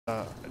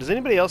Does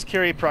anybody else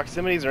carry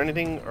proximities or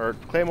anything, or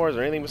claymores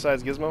or anything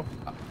besides Gizmo?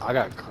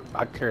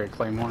 I carry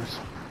claymores,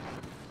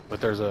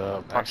 but there's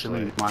a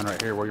proximity mine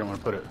right here. Where you want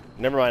to put it?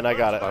 Never mind, I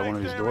got it. By one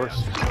of these doors.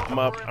 I'm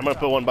gonna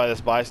put one by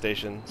this buy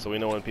station, so we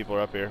know when people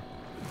are up here.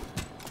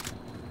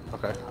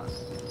 Okay.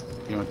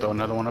 You want to throw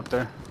another one up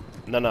there?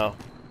 No.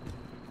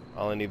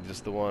 All I need is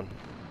just the one.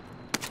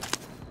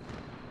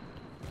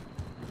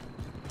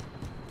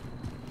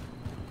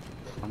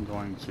 I'm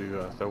going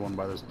to throw one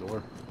by this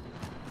door.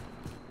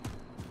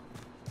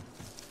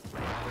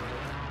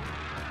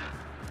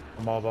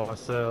 I'm all by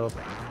myself.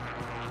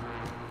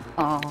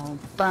 All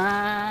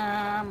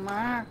by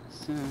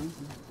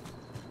myself.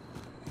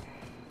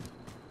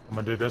 I'm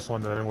gonna do this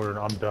one, then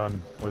I'm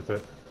done with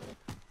it.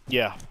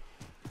 Yeah.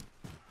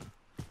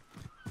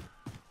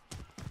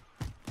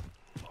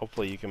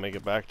 Hopefully you can make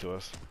it back to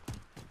us.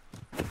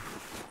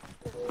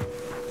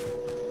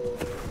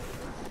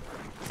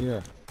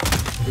 Yeah.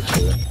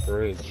 It's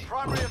bridge.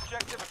 Primary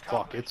objective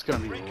Fuck, it's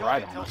gonna be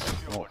right on us.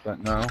 Oh,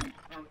 that now?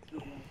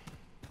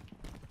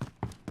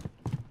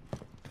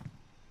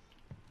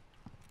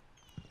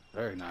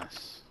 Very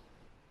nice.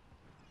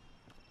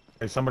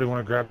 Hey, somebody want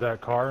to grab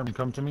that car and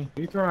come to me?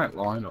 You right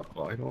line up,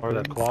 light Or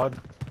that quad?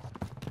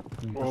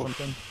 Or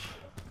something?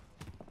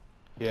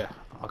 Yeah,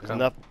 I'll come.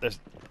 There's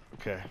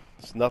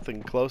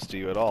nothing close to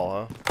you at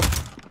all, huh?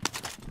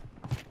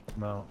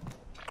 No.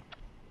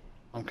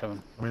 I'm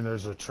coming. I mean,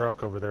 there's a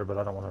truck over there, but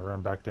I don't want to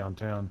run back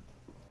downtown.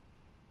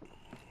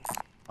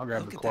 I'll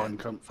grab the quad and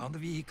come. Found the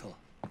vehicle.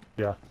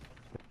 Yeah,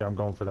 I'm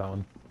going for that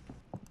one.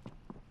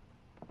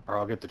 Or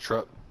I'll get the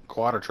truck.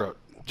 Quad or truck?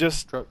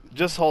 Just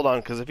hold on,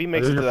 because if he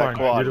makes it to that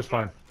quad, you're just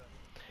fine.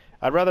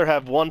 I'd rather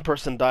have one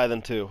person die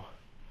than two.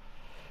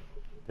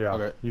 Yeah,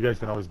 okay. You guys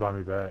can always buy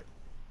me back.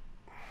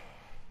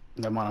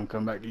 Never mind, I'm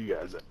coming back to you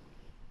guys then.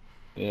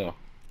 Yeah.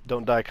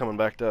 Don't die coming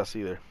back to us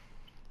either.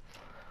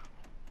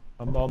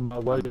 I'm on my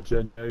way,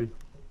 Jenny.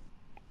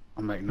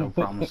 I'll make no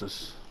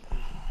promises.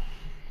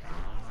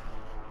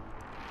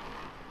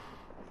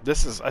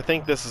 I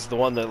think this is the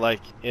one that like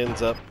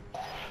ends up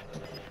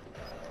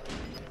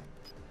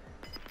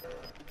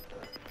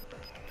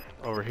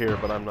over here,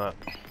 but I'm not.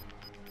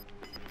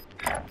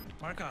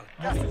 Mark out.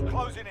 Gas is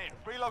closing in.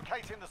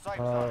 Relocating the safe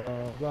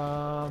zone.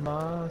 By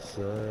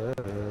myself.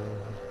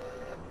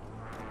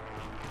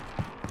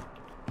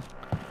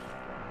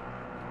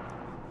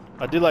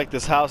 I do like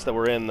this house that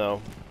we're in,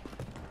 though.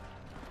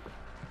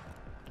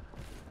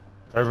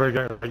 Everybody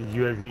got like,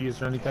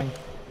 UAVs or anything?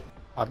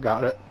 I've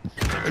got it.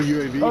 A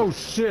UAV. Oh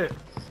shit!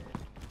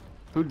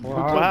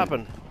 What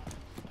happened?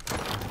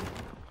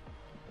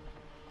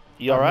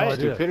 You I have no alright?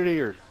 idea.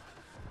 Stupidity or?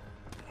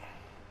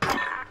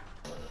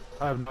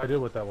 I have no idea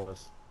what that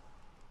was.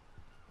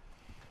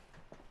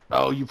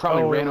 Oh, you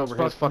probably ran it was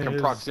over his fucking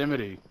his-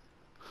 proximity.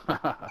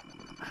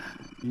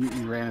 you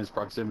ran his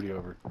proximity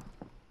over.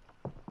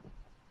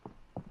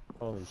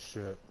 Holy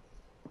shit.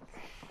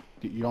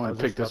 You want was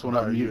to pick just this one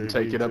about up to and buy a you can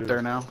take UAV it up too.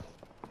 there now?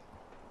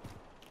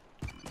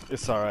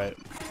 It's alright.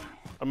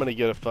 I'm gonna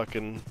get a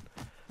fucking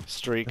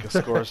streak, a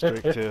score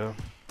streak, too.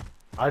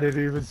 I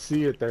didn't even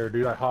see it there,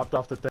 dude. I hopped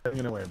off the thing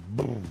and it went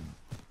boom.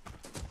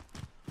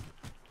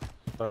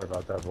 Sorry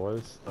about that,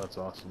 boys. That's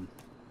awesome.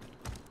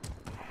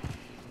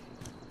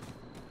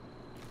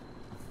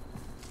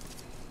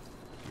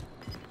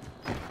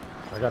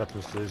 I got a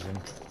precision.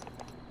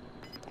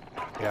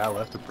 Yeah, I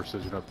left the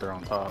precision up there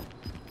on top.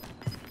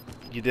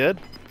 You did?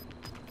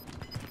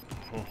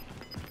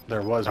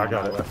 There was I one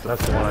got it. left.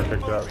 That's the one I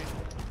picked up.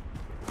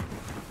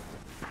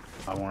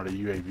 I wanted a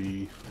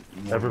UAV.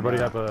 Everybody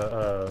have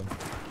a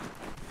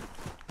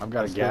I've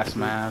got a gas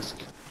mask.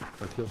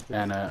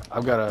 And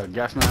I've got a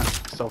gas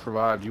mask,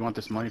 self-revive. Do you want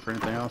this money for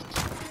anything else?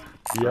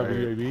 do you have a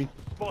UAV?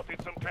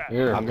 Spotted some cash.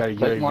 Here, I've got a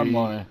take my UAV.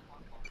 money.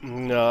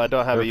 No, I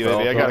don't have a Here,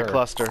 UAV. I got a fella.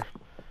 cluster.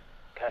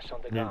 Cash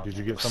on the I mean, ground. did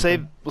you get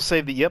something? We'll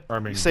save the I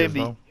mean, save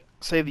Gizmo?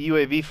 the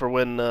UAV for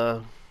when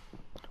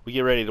we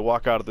get ready to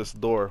walk out of this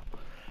door.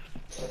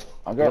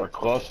 I got a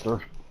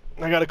cluster.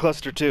 I got a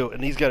cluster too,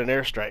 and he's got an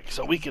airstrike,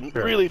 so we can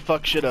Sure. really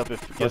fuck shit up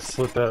if it Let's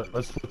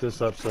gets. split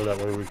this up so that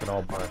way we can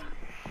all buy.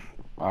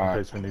 In Alright.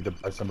 case we need to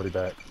buy somebody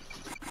back.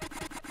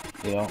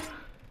 Yeah.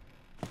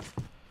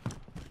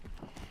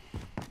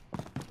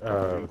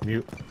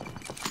 Mute.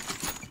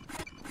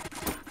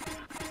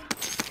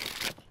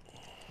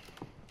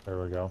 There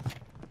we go.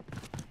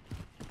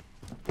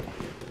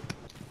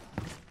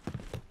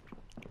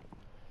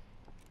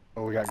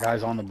 Oh, we got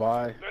guys on the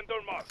buy.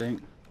 I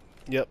think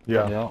Yep.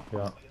 Yeah.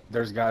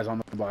 there's guys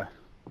on the buy.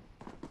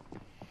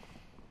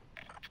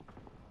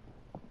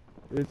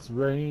 It's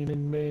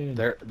raining men.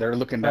 They're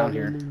looking down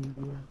here.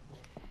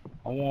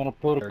 I want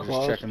to put a They're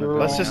just checking the cluster.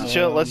 Let's Oh, just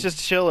chill. Let's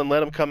just chill and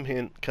let him come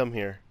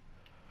here.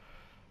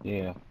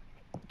 Yeah.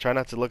 Try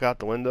not to look out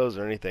the windows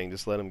or anything.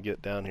 Just let him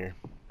get down here.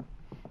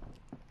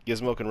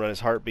 Gizmo can run his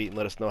heartbeat and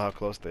let us know how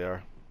close they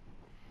are.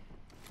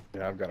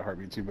 Yeah, I've got a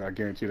heartbeat too, but I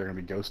guarantee they're gonna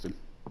be ghosted.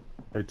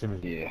 Hey,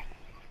 Timothy. Yeah.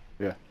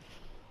 Yeah.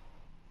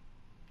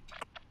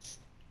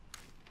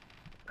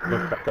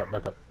 Look,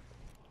 back up.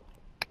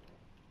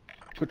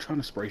 Quit trying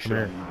to spray shit. Come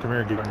here. on me. Come here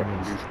and get Fucking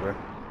your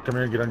douchebag. Come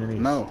here and get on your knees.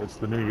 No. It's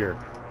the new year.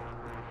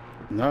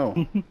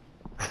 No.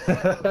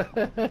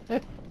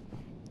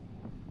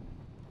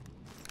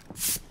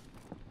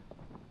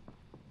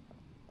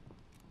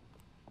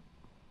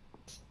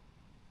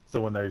 So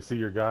when they see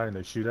your guy and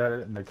they shoot at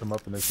it and they come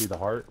up and they see the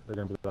heart, they're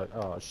gonna be like,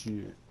 oh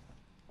shit.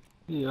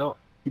 Yeah.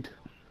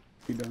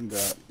 He done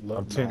got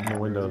I'm tinting the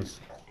windows.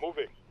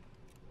 Moving.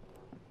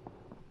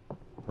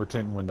 We're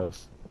tinting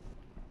windows.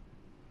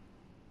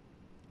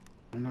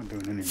 I'm not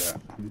doing any of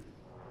that. I'm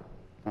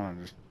trying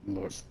to just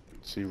look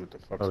and see what the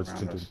fuck's Oh, it's around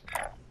tinted. us.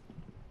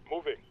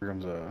 Moving. Here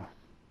comes a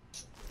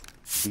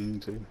team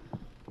too.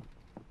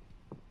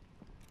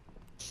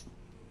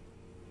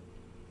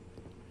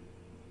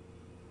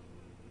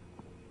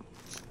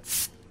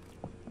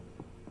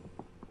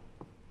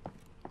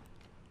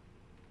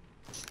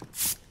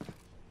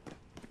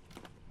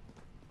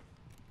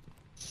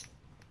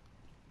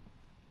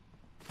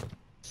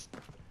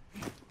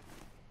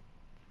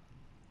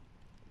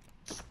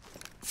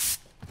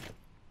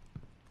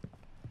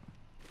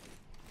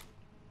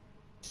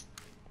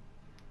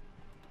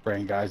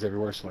 Spraying guys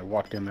everywhere, so they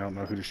walk in, they don't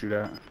know who to shoot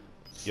at.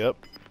 Yep.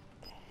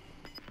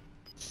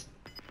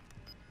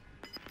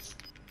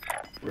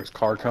 There's a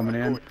car coming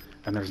in,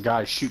 and there's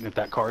guys shooting at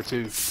that car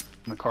too.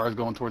 And the car is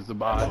going towards the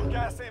buy.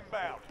 Gas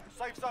inbound.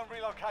 Safe zone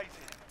relocated.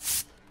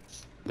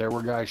 There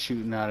were guys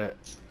shooting at it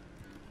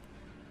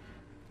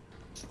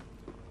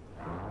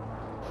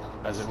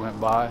as it went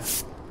by.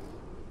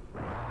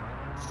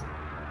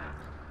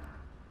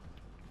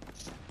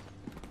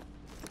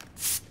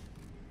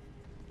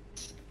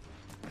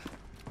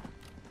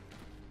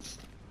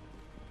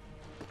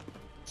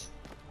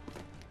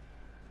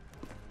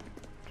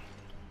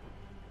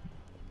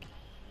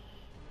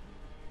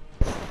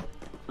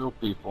 Still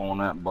people on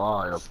that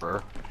buy up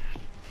there.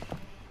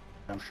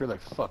 I'm sure they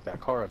fucked that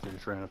car up. They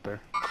just ran up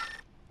there.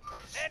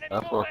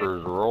 That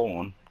fucker's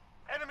rolling.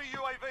 Enemy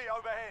UAV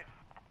overhead.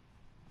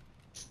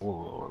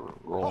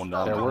 Rolling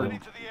down There the were- road.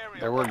 Into the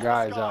area. There were Watch the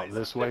guys out skies.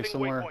 this way Lifting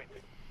somewhere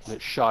waypoint.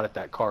 that shot at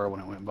that car when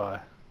it went by.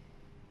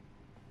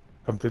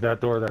 Come through that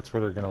door, that's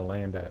where they're gonna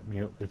land at.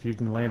 If you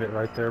can land it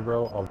right there,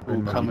 bro, I'll Ooh,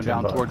 bring coming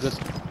down towards us.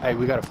 Hey,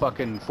 we got a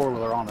fucking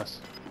four-wheeler on us.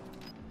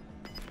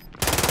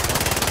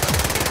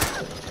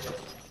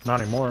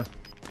 Not anymore.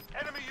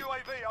 Enemy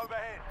UAV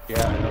overhead.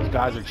 Yeah, and those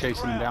guys are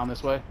chasing them down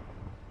this way.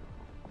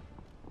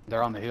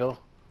 They're on the hill,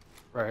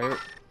 right here.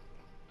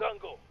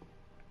 Dungle.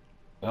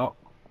 Yep.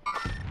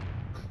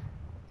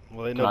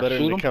 Well, they Can know I better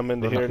shoot than to 'em? come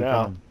into Let 'em here keep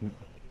now. coming.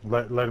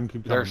 Let them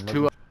keep coming. There's Let two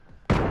 'em-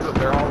 of them.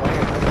 They're all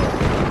laying.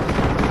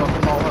 Fuck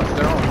them all up.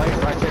 They're all laying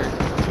right there.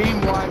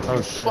 Team wide, Oh,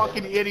 you shit.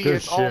 fucking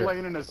idiots, Good all shit.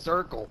 laying in a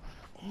circle.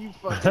 You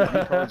fucking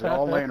retards are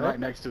all laying right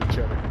next to each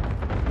other.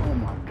 Oh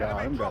my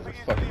god, them guys are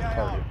fucking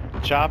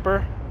target.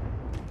 Chopper?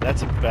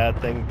 That's a bad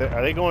thing.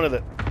 Are they going to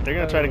the... They're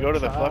going to try to go to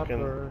the fucking...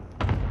 Chopper.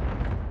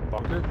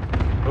 Bunker?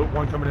 Oh,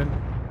 one coming in.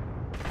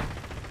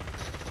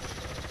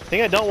 I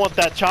think I don't want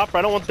that chopper.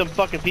 I don't want them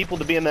fucking people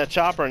to be in that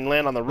chopper and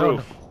land on the No,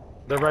 roof. no.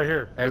 They're right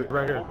here. Hey,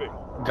 Right here. Moving.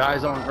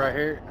 Guys on right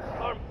here.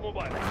 Armed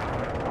mobile.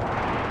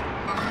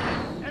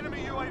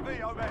 Enemy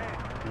UAV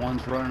overhead.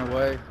 One's running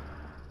away.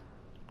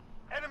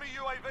 Enemy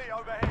UAV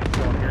overhead.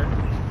 Going here.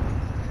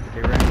 He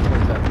ran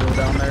towards that hill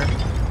down there.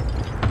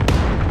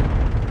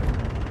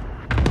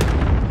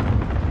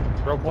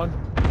 Broke one.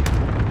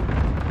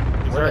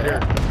 He's Where right they here.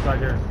 at? He's right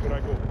here. Can I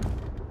go?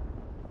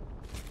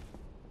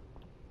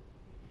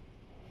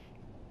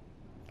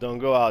 Don't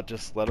go out.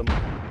 Just let them...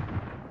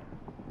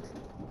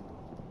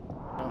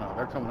 Oh no,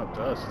 they're coming up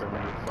to us. They're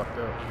gonna get fucked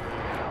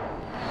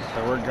up.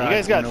 There were guys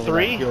guys got coming over that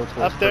three hill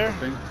towards up there?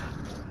 Purple Thing.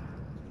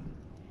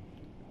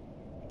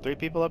 3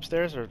 people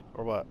upstairs or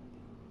what?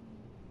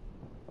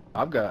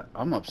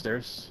 I'm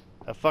upstairs.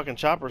 That fucking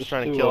chopper's There's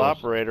trying to two kill of us.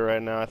 Operator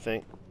right now, I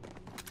think.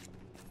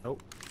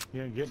 Nope. He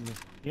ain't getting me.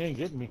 He ain't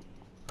getting me.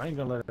 I ain't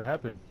gonna let it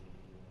happen.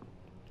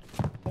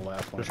 The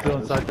last one. They're still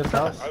inside this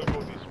house. I'll go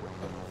this way.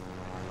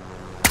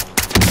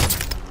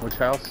 Which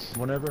house?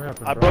 Whatever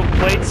happens. I bro. broke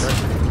plates.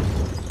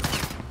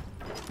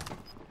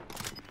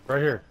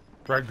 Right here.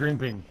 Right, green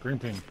ping. Green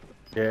ping.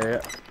 Yeah.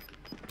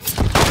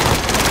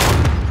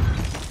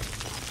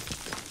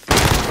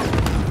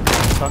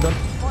 Found him.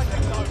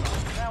 Fighting's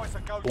over. Now it's a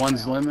go.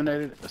 One's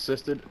eliminated,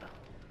 assisted.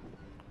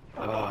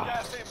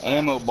 Gas inbound.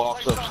 Ammo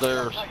box Safe zone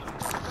upstairs.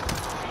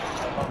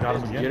 relocated. Got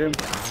him again. Get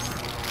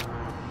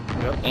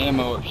him.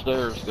 Ammo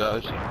upstairs,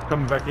 guys.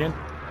 Coming back in.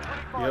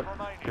 25 Yep.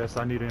 remaining. Yes,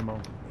 I need ammo.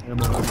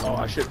 Ammo. Oh,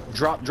 I should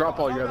drop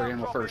all your other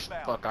ammo first.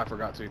 Fuck, I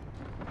forgot to.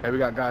 Hey, we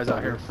got guys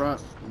out here in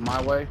front,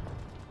 my way.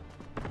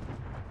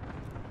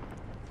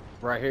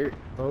 Right here.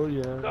 Oh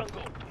yeah.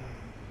 Dungle.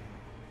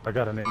 I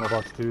got an ammo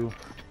box too.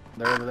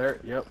 They're over there.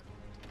 Yep.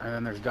 And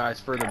then there's guys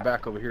further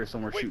back over here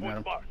somewhere shooting at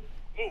Waypoint them. marked.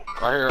 Move.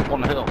 Right here up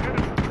on the hill.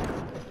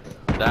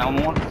 Down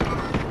one.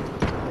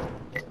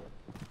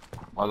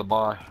 By the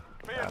buy.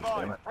 Be God damn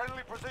advised. it.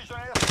 Friendly precision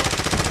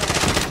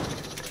airstrike.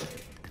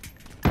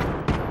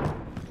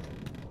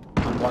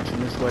 I'm watching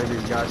this way.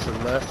 These guys to the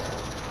left.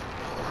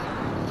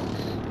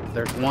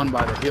 There's one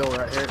by the hill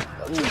right here.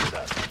 Ooh,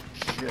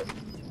 shit.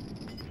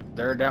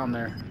 They're down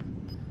there.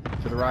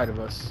 To the right of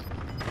us.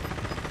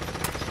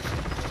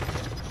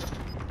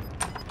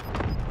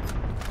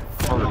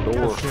 On the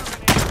door.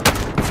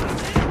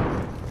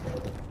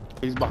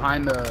 He's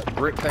behind the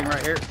brick thing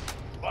right here.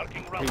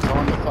 Marking round. He's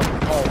on the fucking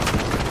pole.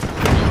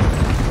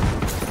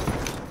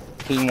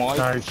 Team white.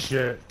 Nice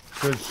shit.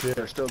 Good shit.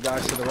 There's still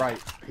guys to the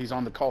right. He's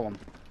on the column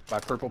by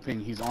purple ping.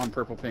 He's on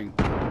purple ping.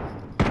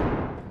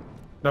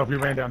 No, he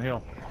ran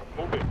downhill.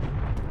 Move it.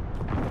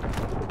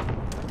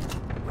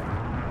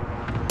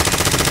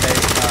 Hey,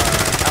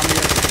 how many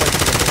extra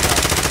places have they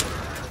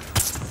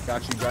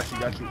got?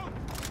 Got you.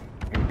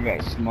 I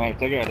got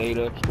sniped. I got 8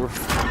 extra.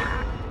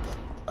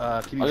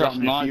 Can you I drop got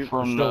me a few? sniped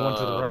from Still one to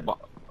the the right.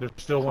 There's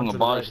still one from the to the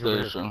buy right over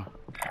here. station.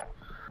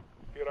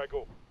 Here I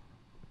go.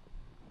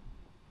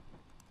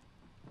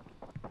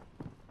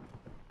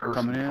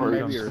 Coming in,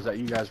 First- maybe, or is that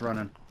you guys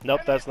running?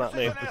 Nope, that's not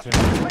me. It's him.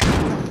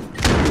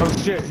 Oh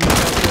shit,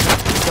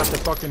 he's got the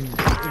fucking,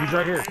 he's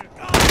right here.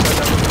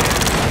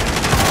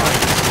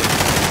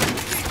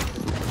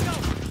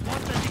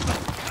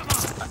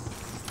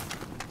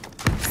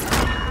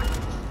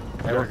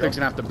 Hey, we're fixing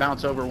to have to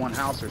bounce over one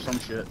house or some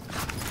shit.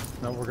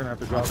 No, we're gonna have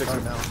to drop fix it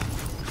it. now.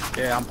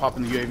 Yeah, I'm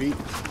popping the UAV. Bring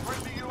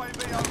the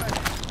UAV on there.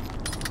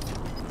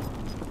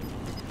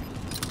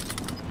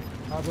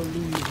 I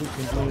believe we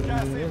can do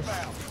Gas this.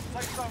 inbound.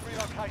 Safe zone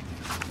relocated.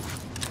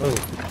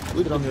 Oh,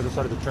 we get on the other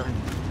side of the train.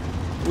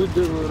 We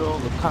do it all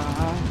the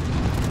time.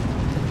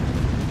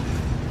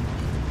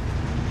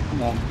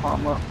 Come on,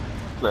 climb up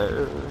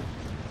there.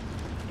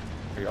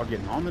 Are y'all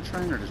getting on the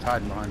train or just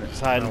hiding behind it?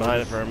 Just hiding No,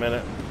 behind it we for a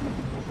minute.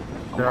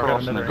 I'm Here, I got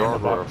crossing the another ammo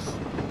guardrail. box.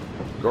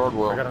 I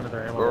Guardrail. got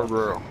another ammo box.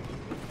 Guardrail.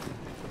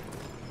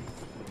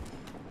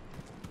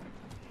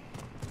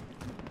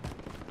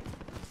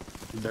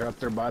 They're up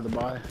there by the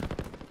buy.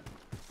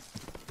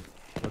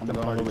 Let I'm them going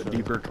a fight little each bit other.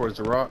 deeper towards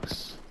the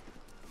rocks.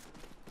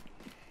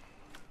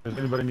 Does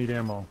anybody need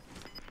ammo?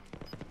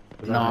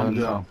 No, I'm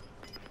good. No.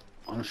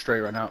 I'm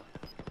straight right now.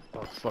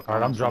 Oh, fuck. Alright,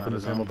 I'm almost dropping ran out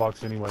this of ammo zone.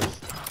 box anyways.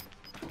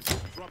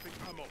 Dropping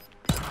ammo.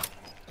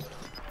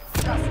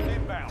 Gas is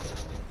inbound.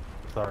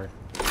 Sorry,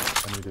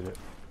 I needed it.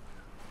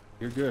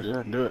 You're good.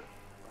 Yeah. Do it.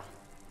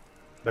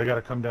 They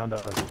gotta come down to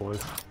us,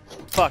 boys.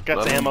 Fuck, got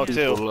the 11 ammo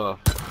people too.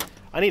 left.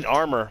 I need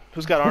armor.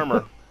 Who's got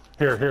armor?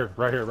 Here,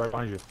 right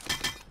behind you.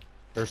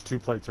 There's 2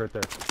 plates right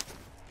there.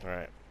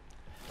 Alright.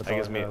 That's That all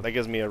gives I me have. that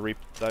gives me a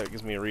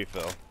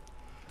refill.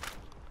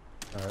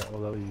 Alright,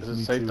 well that leaves Is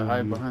me it safe 2 to and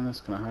hide you. behind this?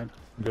 Can I hide?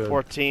 Good.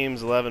 4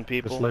 teams, 11 Just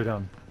people. lay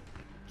down.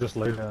 Just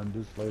lay down.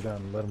 Just lay down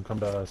and let them come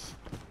to us.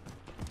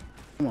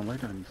 Come on, lay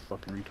down, you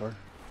fucking retard.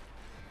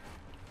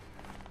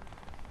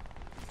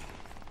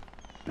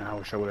 Now, I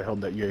wish I would have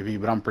held that UAV,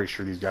 but I'm pretty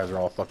sure these guys are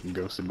all fucking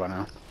ghosted by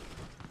now.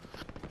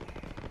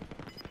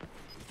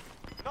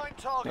 9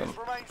 targets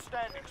remain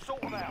standing.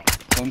 Sort them out.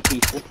 10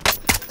 people.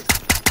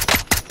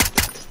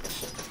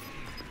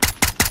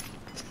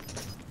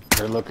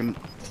 They're looking.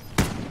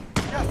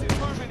 Gas is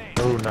moving in.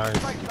 Oh,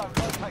 nice. Safe zone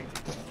located.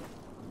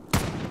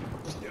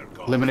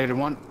 Eliminated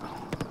one.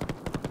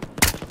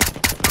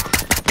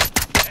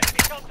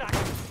 Enemy contact.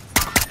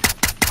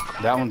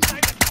 That one's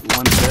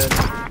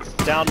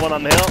dead. Down one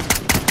on the hill.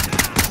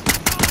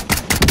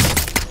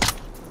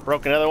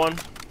 Broke another one.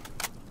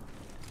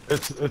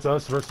 It's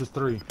us versus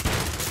 3.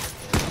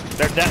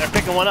 They're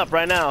picking one up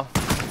right now.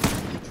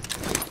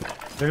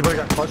 Anybody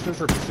got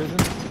clusters or precision?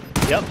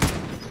 Yep.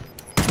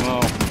 No.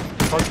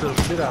 Cluster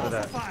the shit out of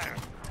that.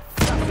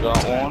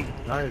 Got one.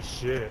 Nice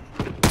shit.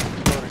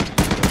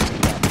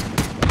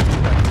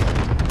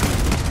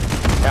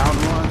 Down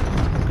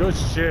one. Good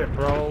shit,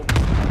 bro.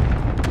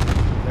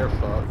 They're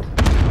fucked.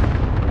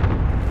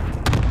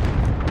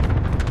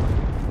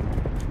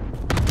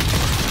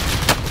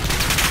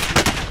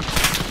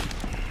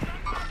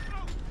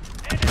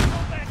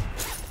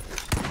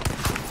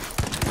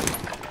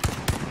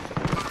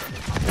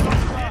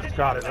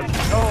 Got it.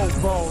 Let's go,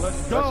 bro.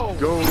 Let's go.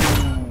 Go.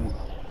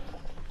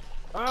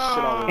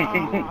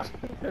 Ah.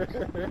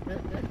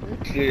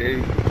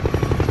 Shit.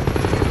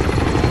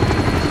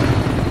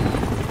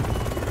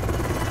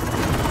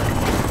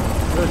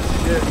 Good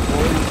shit,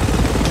 boys.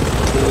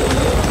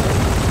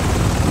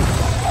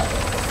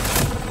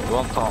 Well,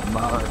 I'm talking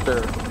about right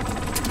there.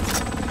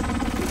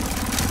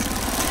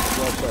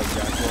 Well played,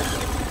 guys. Well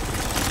played.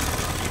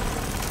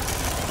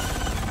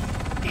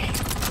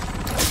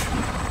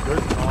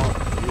 Good talk,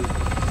 dude.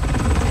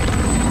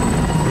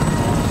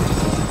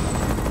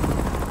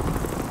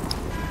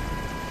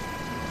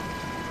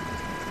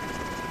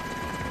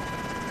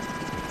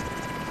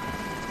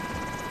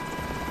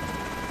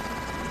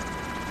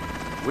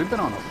 We've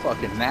been on a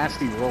fucking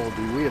nasty roll,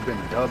 dude. We have been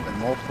dubbing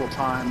multiple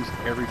times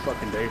every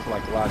fucking day for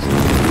like the last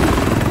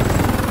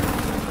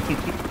week.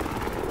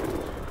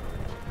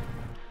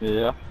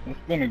 Yeah, it's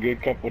been a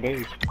good couple of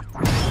days.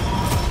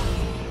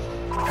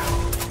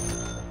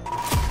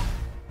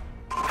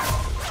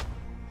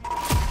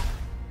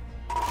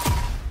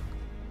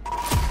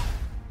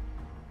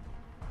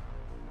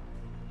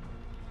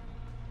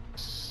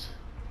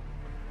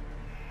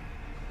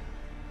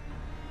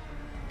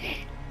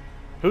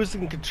 Who's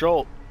in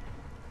control?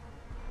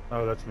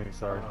 Oh, that's me.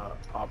 Sorry.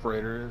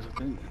 Operator is, I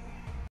think.